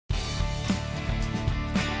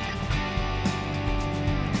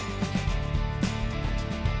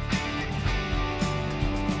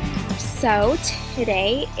So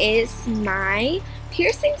today is my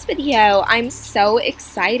piercings video. I'm so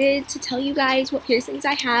excited to tell you guys what piercings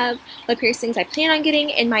I have, what piercings I plan on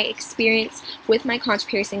getting, and my experience with my conch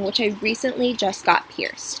piercing, which I recently just got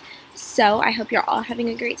pierced. So I hope you're all having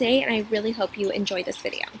a great day, and I really hope you enjoy this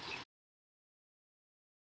video.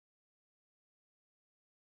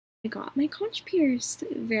 I got my conch pierced.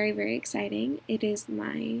 Very, very exciting. It is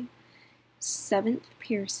my 7th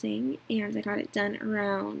piercing, and I got it done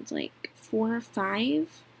around like 4 or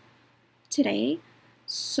 5 today.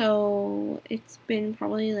 So it's been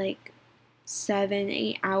probably like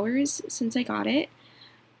 7-8 hours since I got it.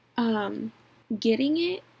 Getting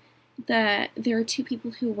it, there are 2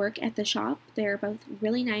 people who work at the shop. They're both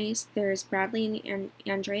really nice. There's Bradley and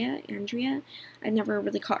Andrea. I never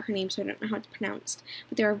really caught her name, so I don't know how it's pronounced.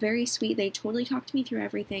 But they were very sweet. They totally talked me through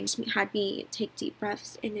everything. Just had me take deep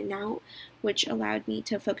breaths in and out, which allowed me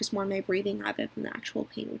to focus more on my breathing rather than the actual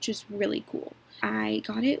pain, which is really cool. I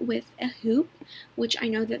got it with a hoop, which I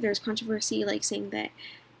know that there's controversy, like saying that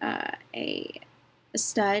a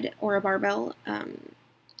stud or a barbell,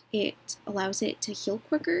 it allows it to heal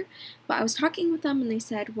quicker, but I was talking with them and they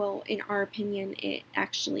said, well, in our opinion, it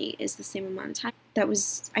actually is the same amount of time.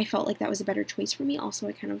 I felt like that was a better choice for me. Also,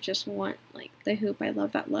 I kind of just want like the hoop. I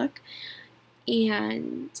love that look.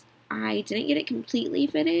 And I didn't get it completely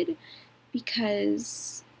fitted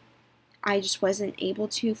because I just wasn't able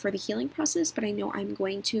to for the healing process, but I know I'm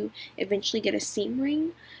going to eventually get a seam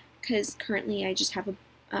ring because currently I just have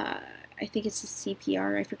a I think it's a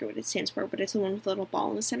CPR, I forget what it stands for, but it's the one with a little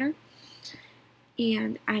ball in the center.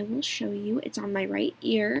 And I will show you, it's on my right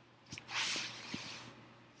ear.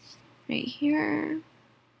 Right here.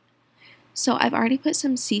 So I've already put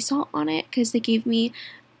some sea salt on it because they gave me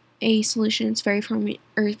a solution that's very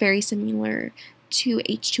similar to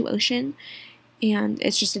H2 Ocean. And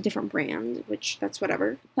it's just a different brand, which that's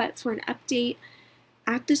whatever. But for an update,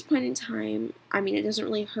 at this point in time, I mean, it doesn't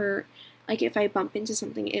really hurt. Like, if I bump into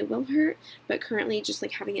something, it will hurt, but currently just,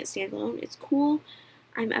 like, having it stand alone, it's cool.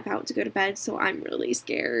 I'm about to go to bed, so I'm really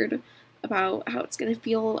scared about how it's going to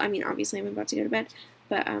feel. I mean, obviously, I'm about to go to bed,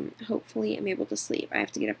 but hopefully I'm able to sleep. I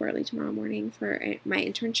have to get up early tomorrow morning for my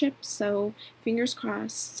internship, so fingers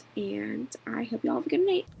crossed, and I hope you all have a good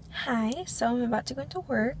night. Hi, so I'm about to go into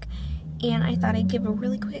work, and I thought I'd give a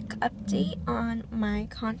really quick update on my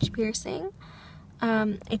conch piercing.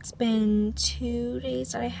 It's been 2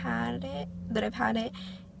 days that I've had it.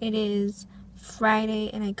 It is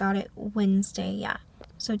Friday and I got it Wednesday, yeah.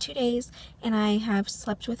 So 2 days, and I have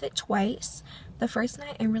slept with it twice. The first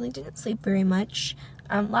night I really didn't sleep very much.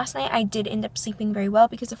 Last night I did end up sleeping very well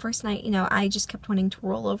because the first night, you know, I just kept wanting to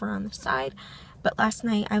roll over on the side. But last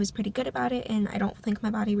night I was pretty good about it, and I don't think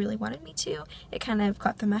my body really wanted me to. It kind of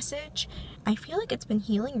got the message. I feel like it's been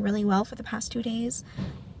healing really well for the past 2 days.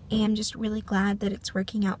 And I'm just really glad that it's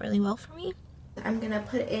working out really well for me. I'm gonna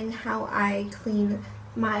put in how I clean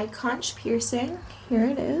my conch piercing. Here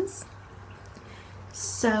it is.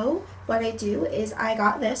 So what I do is I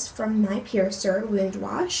got this from my piercer, Wound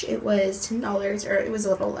Wash. It was $10, or it was a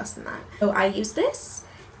little less than that. So I use this,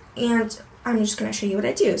 and I'm just gonna show you what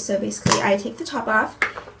I do. So basically I take the top off,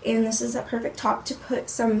 and this is a perfect top to put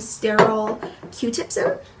some sterile Q-tips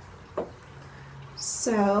in.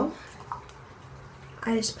 So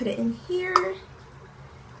I just put it in here,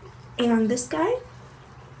 and this guy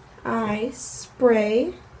I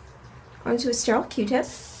spray onto a sterile Q-tip.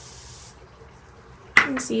 You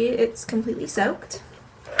can see it's completely soaked.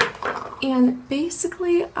 And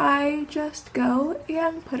basically I just go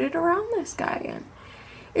and put it around this guy. And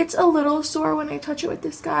it's a little sore when I touch it with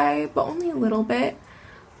this guy, but only a little bit.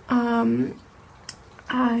 I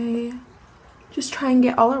just try and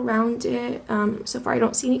get all around it. So far I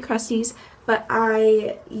don't see any crusties. But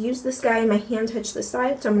I use this guy and my hand touched this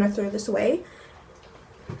side, so I'm going to throw this away.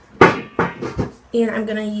 And I'm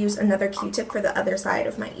going to use another Q-tip for the other side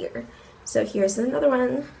of my ear. So here's another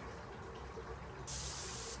one.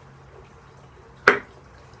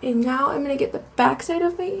 And now I'm going to get the back side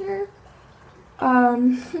of my ear. I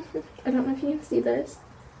don't know if you can see this.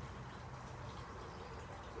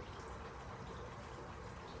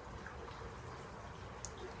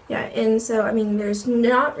 Yeah, and so, I mean, there's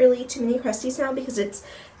not really too many crusties now because it's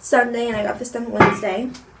Sunday and I got this done Wednesday.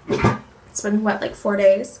 It's been, what, like 4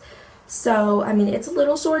 days? So, I mean, it's a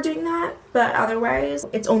little sore doing that, but otherwise,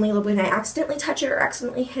 it's only when I accidentally touch it or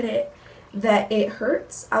accidentally hit it that it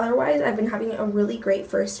hurts. Otherwise, I've been having a really great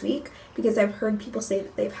first week because I've heard people say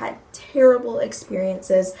that they've had terrible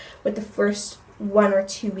experiences with the first 1 or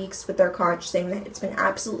 2 weeks with their conch, saying that it's been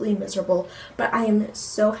absolutely miserable. But I am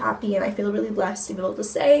so happy, and I feel really blessed to be able to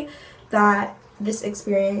say that this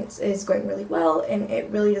experience is going really well, and it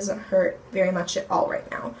really doesn't hurt very much at all right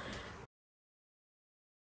now.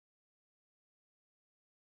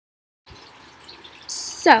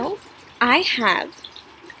 So, I have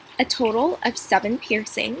a total of 7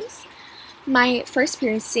 piercings. My first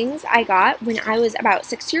piercings I got when I was about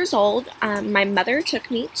 6 years old. My mother took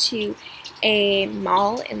me to a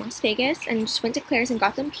mall in Las Vegas and just went to Claire's and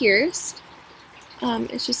got them pierced.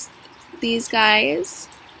 It's just these guys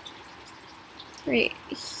right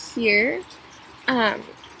here.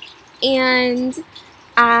 And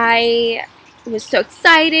I was so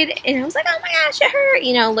excited, and I was like, oh my gosh, it hurt,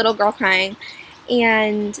 you know, little girl crying.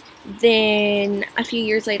 And then a few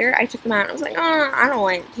years later, I took them out, and I was like, oh, I don't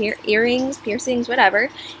want earrings, piercings, whatever.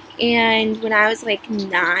 And when I was like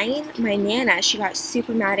 9, my Nana, she got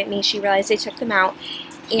super mad at me. She realized I took them out,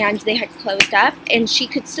 and they had closed up, and she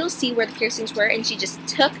could still see where the piercings were, and she just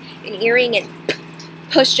took an earring and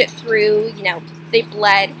pushed it through, you know, they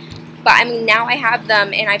bled. But I mean, now I have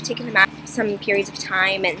them, and I've taken them out some periods of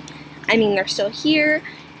time, and I mean, they're still here.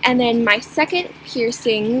 And then my second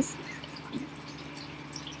piercings,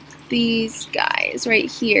 these guys right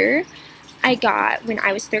here, I got when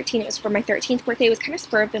I was 13. It was for my 13th birthday. It was kind of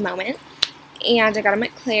spur of the moment. And I got them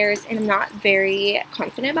at Claire's, and I'm not very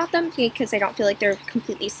confident about them because I don't feel like they're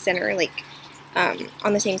completely center, like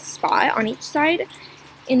on the same spot on each side.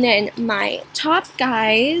 And then my top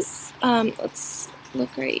guys, let's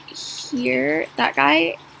look right here, that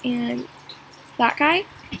guy and that guy,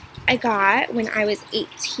 I got when I was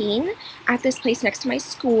 18 at this place next to my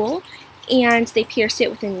school, and they pierced it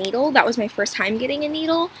with a needle. That was my first time getting a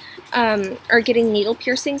needle, or getting needle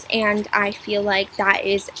piercings, and I feel like that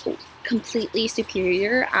is completely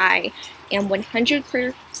superior. I am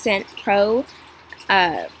 100% pro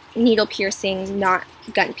needle piercing, not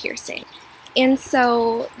gun piercing. And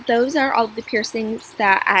so those are all the piercings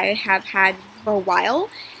that I have had for a while.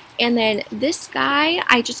 And then this guy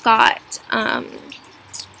I just got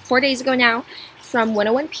 4 days ago now from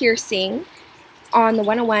 101 Piercing on the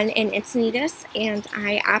 101 in Encinitas, and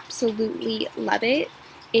I absolutely love it.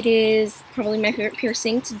 It is probably my favorite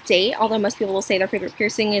piercing to date, although most people will say their favorite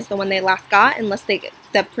piercing is the one they last got, unless the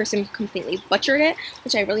person completely butchered it,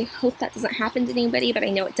 which I really hope that doesn't happen to anybody, but I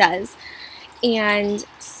know it does. And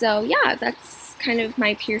so yeah, that's kind of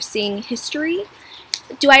my piercing history.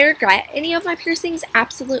 Do I regret any of my piercings?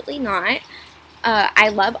 Absolutely not. I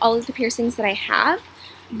love all of the piercings that I have.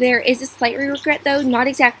 There is a slight regret though, not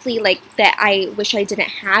exactly like that I wish I didn't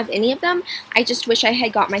have any of them. I just wish I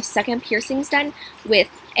had got my second piercings done with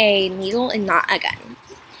a needle and not a gun.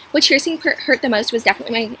 Which piercing hurt the most was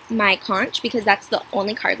definitely my conch, because that's the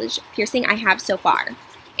only cartilage piercing I have so far.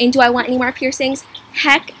 And do I want any more piercings?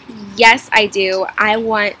 Heck yes, I do. I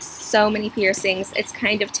want so many piercings. It's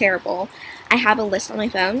kind of terrible. I have a list on my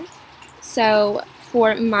phone. So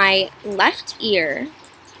for my left ear,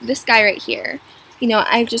 this guy right here, you know,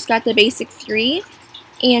 I've just got the basic 3,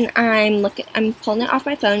 and I'm pulling it off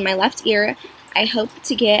my phone. My left ear, I hope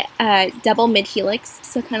to get a double mid helix,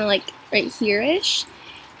 so kind of like right here-ish,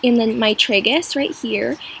 and then my tragus right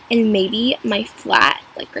here, and maybe my flat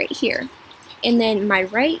like right here. And then my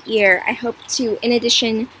right ear, I hope to, in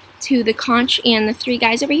addition to the conch and the 3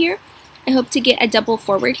 guys over here, I hope to get a double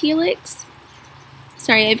forward helix.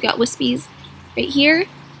 Sorry, I've got wispies right here,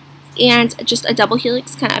 and just a double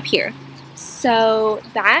helix kind of up here. So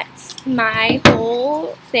that's my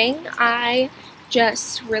whole thing. I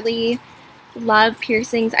just really love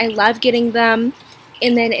piercings. I love getting them.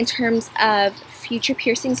 And then in terms of future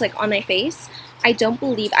piercings, like on my face, I don't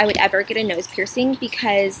believe I would ever get a nose piercing,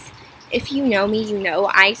 because if you know me, you know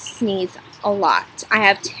I sneeze a lot. I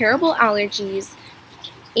have terrible allergies,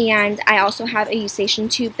 and I also have a eustachian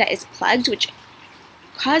tube that is plugged, which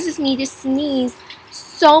causes me to sneeze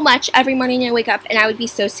so much every morning I wake up, and I would be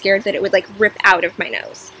so scared that it would like rip out of my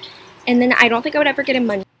nose. And then I don't think I would ever get a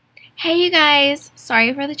munch. Hey you guys,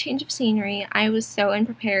 sorry for the change of scenery. I was so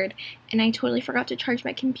unprepared, and I totally forgot to charge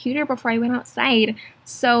my computer before I went outside.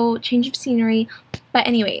 So change of scenery. But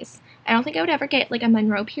anyways, I don't think I would ever get like a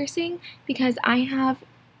Monroe piercing, because I have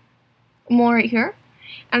more right here,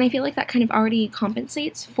 and I feel like that kind of already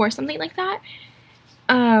compensates for something like that.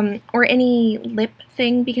 Or any lip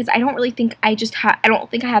thing, because I don't really think I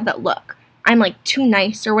don't think I have that look. I'm like too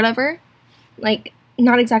nice or whatever. Like,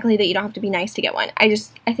 not exactly that you don't have to be nice to get one. I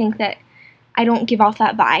think that I don't give off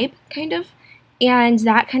that vibe, kind of. And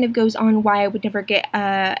that kind of goes on why I would never get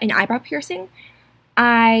an eyebrow piercing.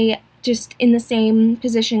 I just, in the same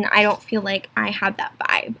position, I don't feel like I have that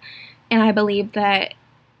vibe. And I believe that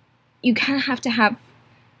you kind of have to have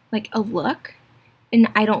like a look, and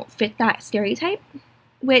I don't fit that stereotype.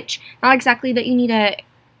 Which, not exactly that you need a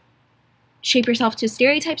shape yourself to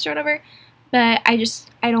stereotypes or whatever, but I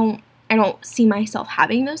don't see myself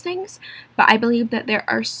having those things. But I believe that there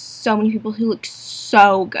are so many people who look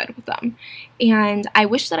so good with them, and I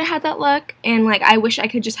wish that I had that look, and like I wish I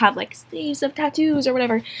could just have like sleeves of tattoos or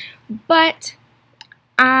whatever, but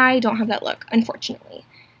I don't have that look, unfortunately.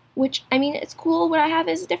 Which, I mean, it's cool. What I have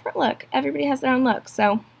is a different look. Everybody has their own look,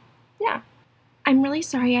 so yeah. I'm really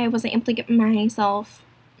sorry I wasn't able to get myself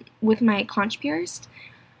with my conch pierced.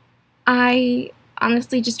 I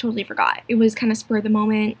honestly just totally forgot. It was kind of spur of the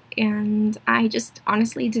moment, and I just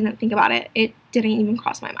honestly didn't think about it. It didn't even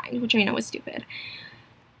cross my mind, which I know is stupid.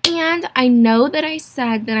 And I know that I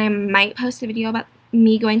said that I might post a video about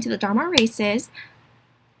me going to the Dharma races,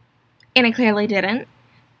 and I clearly didn't.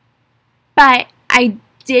 But I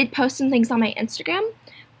did post some things on my Instagram,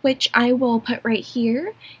 which I will put right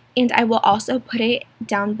here, and I will also put it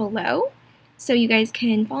down below. So you guys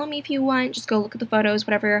can follow me if you want. Just go look at the photos,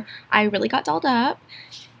 whatever. I really got dolled up.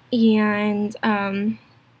 And I'm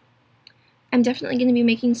definitely going to be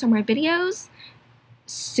making some more videos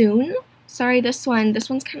soon. Sorry, this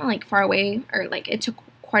one's kind of like far away, or like it took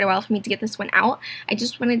quite a while for me to get this one out. I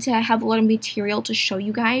just wanted to have a lot of material to show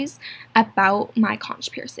you guys about my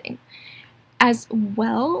conch piercing. As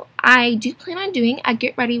well, I do plan on doing a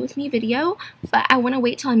get ready with me video, but I want to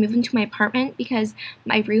wait till I move into my apartment because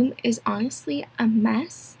my room is honestly a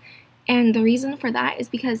mess. And the reason for that is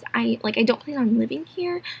because I don't plan on living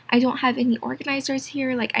here. I don't have any organizers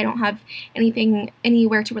here. Like, I don't have anything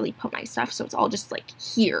anywhere to really put my stuff, so it's all just like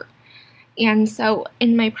here. And so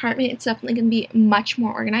in my apartment, it's definitely going to be much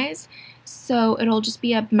more organized. So it'll just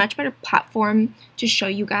be a much better platform to show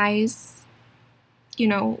you guys, you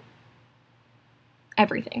know,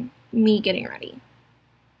 everything, me getting ready.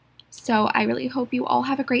 So I really hope you all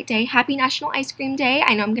have a great day. Happy National Ice Cream Day.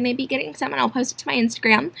 I know I'm going to be getting some, and I'll post it to my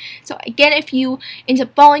Instagram. So again, if you end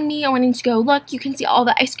up following me or wanting to go look, you can see all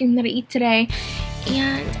the ice cream that I eat today.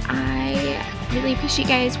 And I really appreciate you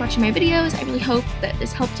guys watching my videos. I really hope that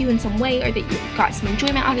this helped you in some way, or that you got some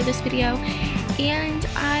enjoyment out of this video. And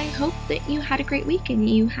I hope that you had a great week, and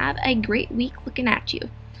you have a great week looking at you.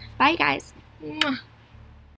 Bye, guys. Mwah.